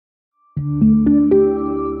Well,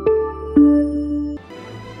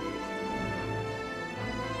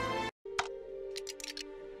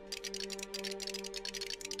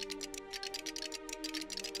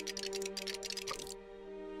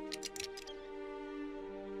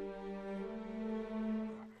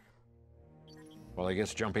 I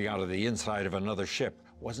guess jumping out of the inside of another ship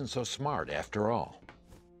wasn't so smart after all.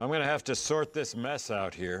 I'm gonna have to sort this mess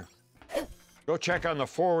out here. Go check on the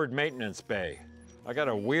forward maintenance bay. I got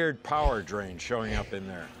a weird power drain showing up in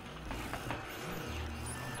there.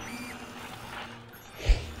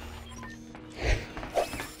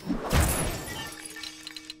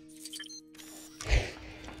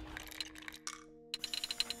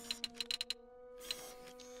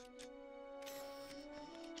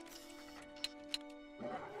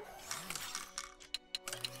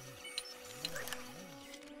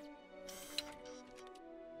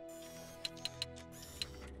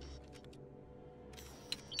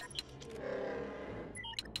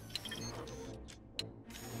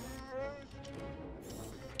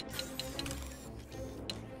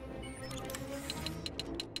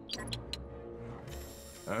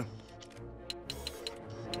 Huh?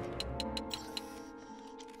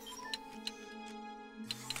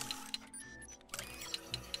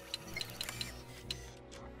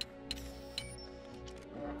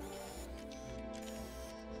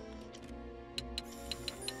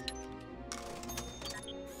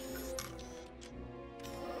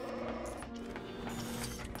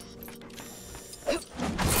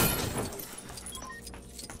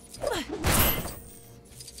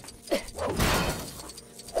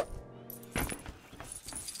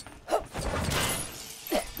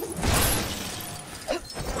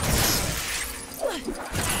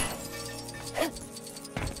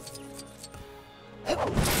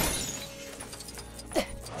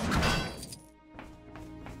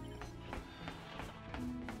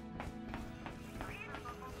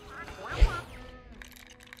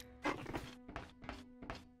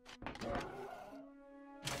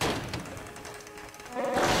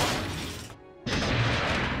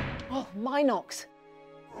 Minox.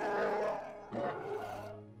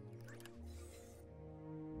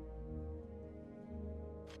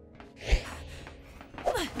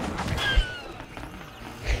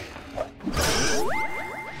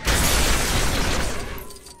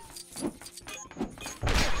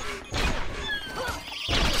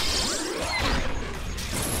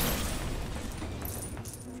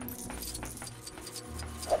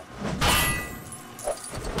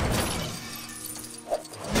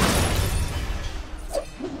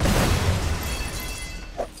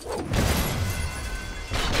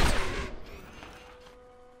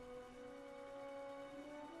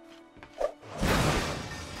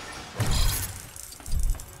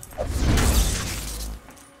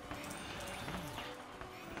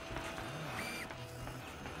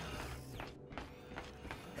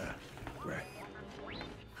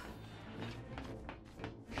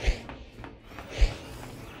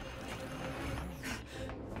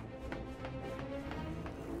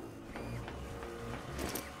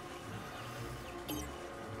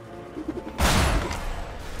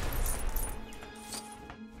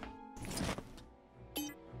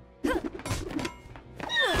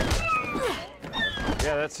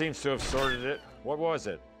 Yeah, that seems to have sorted it. What was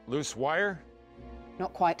it? Loose wire?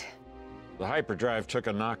 Not quite. The hyperdrive took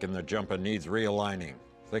a knock in the jump and needs realigning.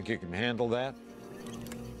 Think you can handle that?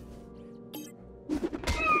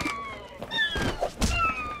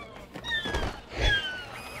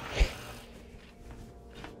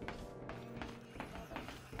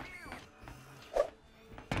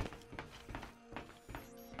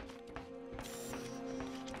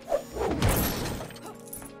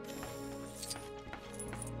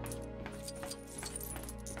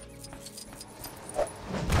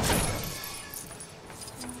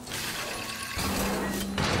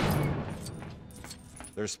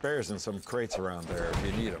 There's spares in some crates around there if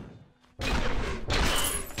you need them.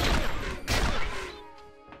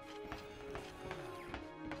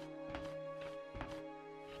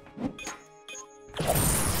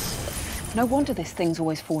 No wonder this thing's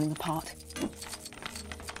always falling apart.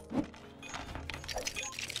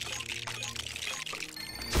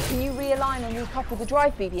 Can you realign and recouple the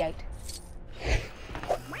drive BB-8?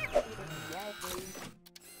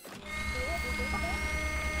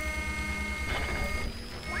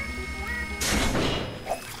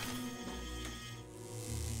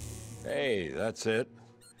 Hey, that's it.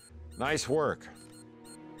 Nice work.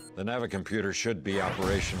 The navicomputer should be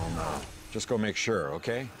operational now. Just go make sure,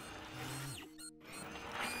 okay?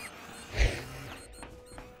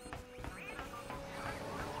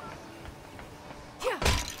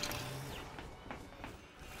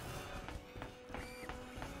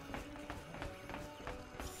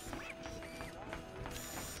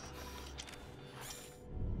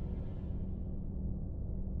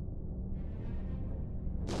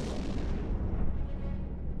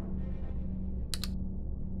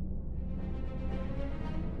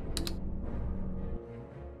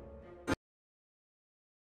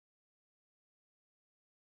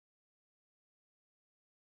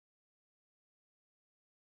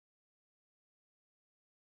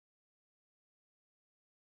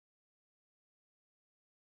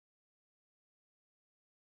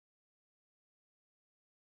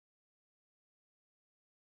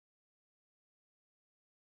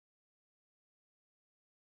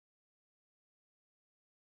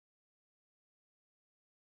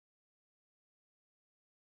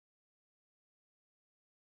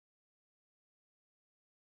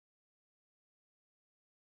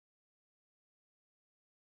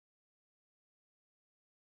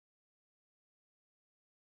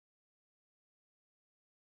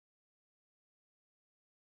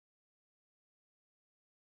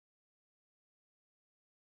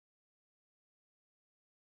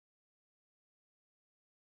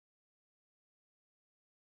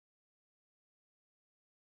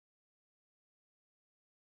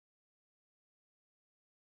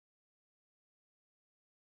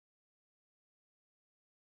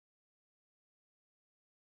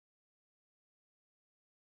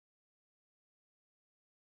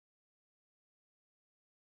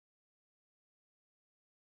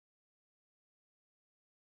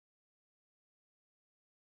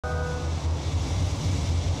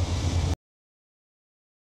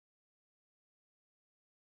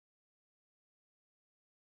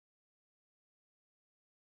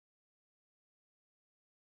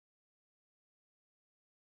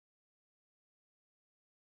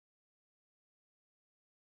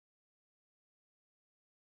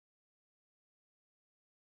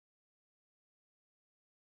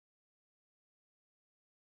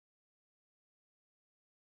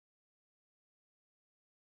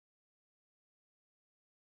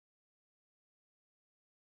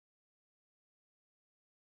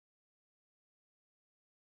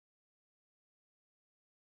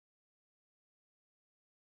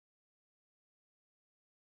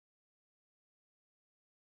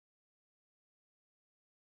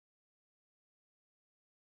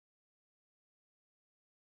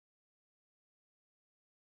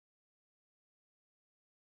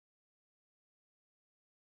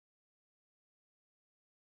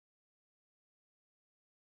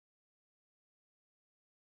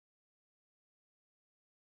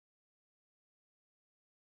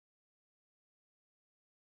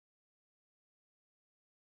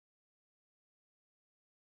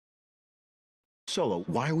 Solo,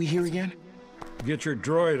 why are we here again? Get your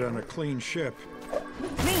droid on a clean ship.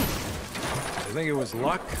 Me! I think it was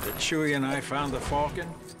luck that Chewie and I found the Falcon.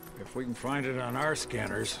 If we can find it on our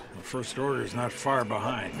scanners, the First Order's not far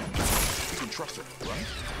behind. You can trust her, right?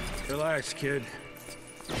 Relax, kid.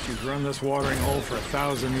 She's run this watering hole for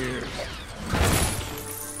 1,000 years.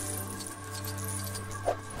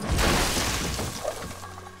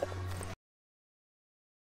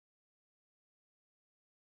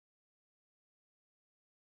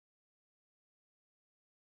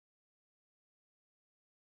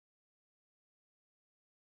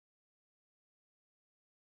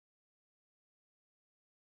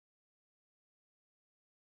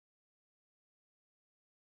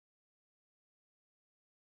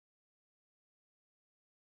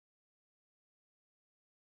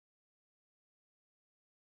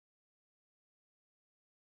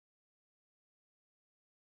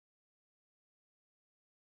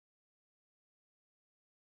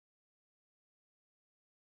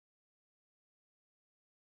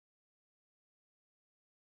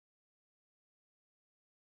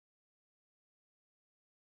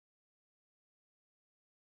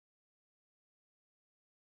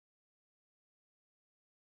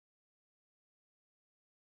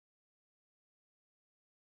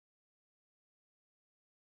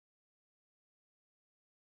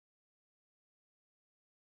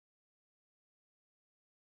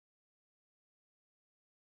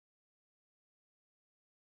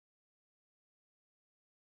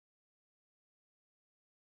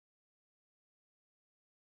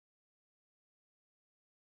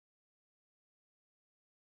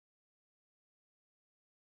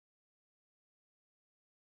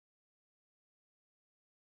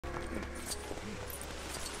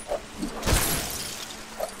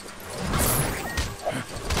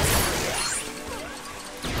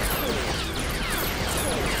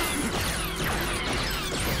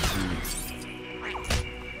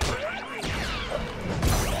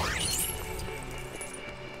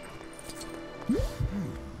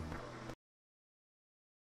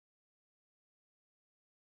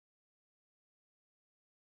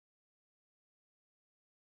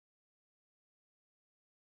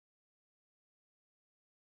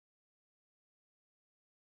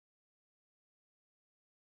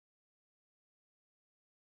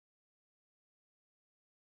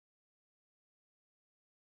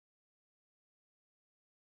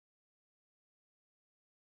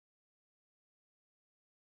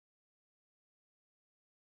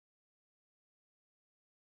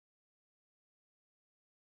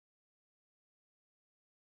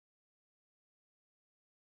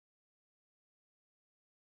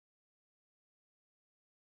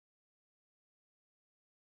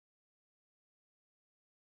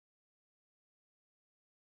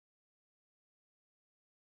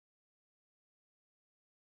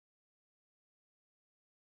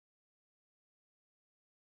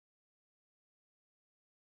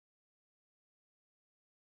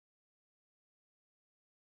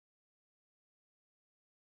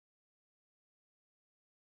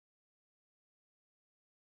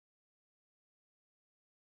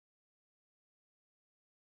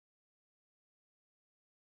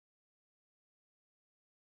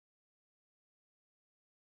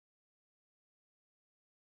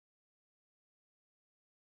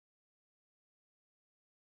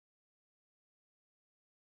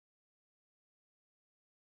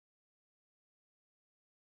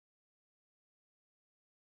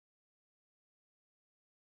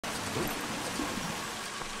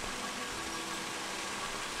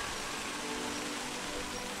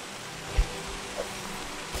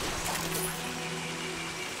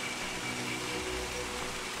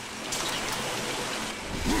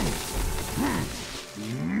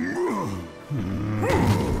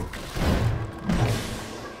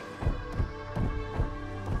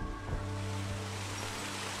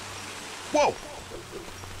 Whoa!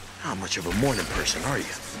 How much of a morning person are you?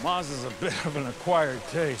 Maz is a bit of an acquired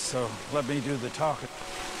taste, so let me do the talking.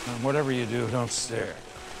 And whatever you do, don't stare.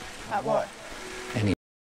 At what? Any.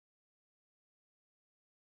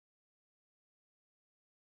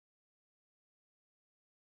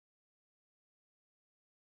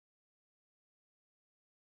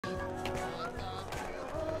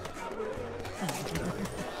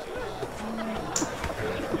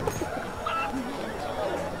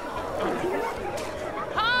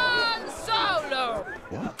 Han Solo!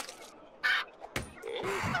 What?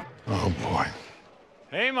 Oh, boy.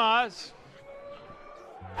 Hey, Maz.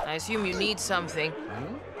 I assume you need something.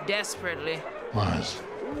 Desperately. Maz,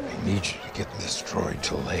 I need you to get this droid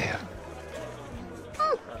to Leia.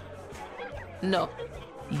 No.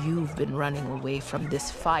 You've been running away from this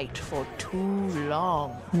fight for too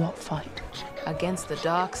long. What fight? Against the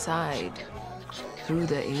dark side. Through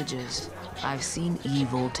the ages, I've seen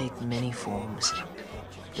evil take many forms.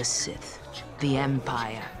 The Sith, the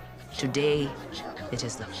Empire. Today, it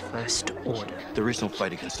is the First Order. There is no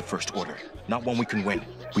fight against the First Order. Not one we can win.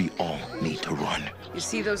 We all need to run. You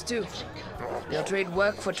see those two? They'll trade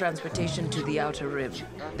work for transportation to the Outer Rim.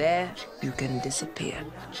 There, you can disappear.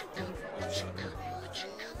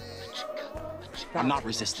 I'm not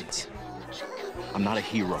resistance. I'm not a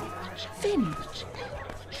hero. Finn!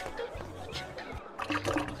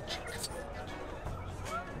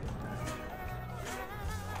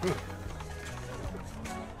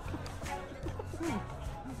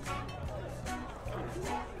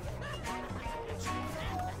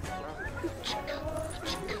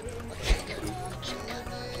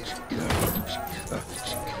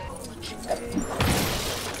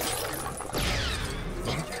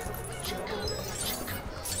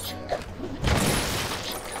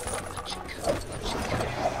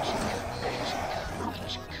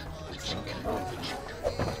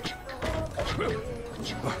 Huh.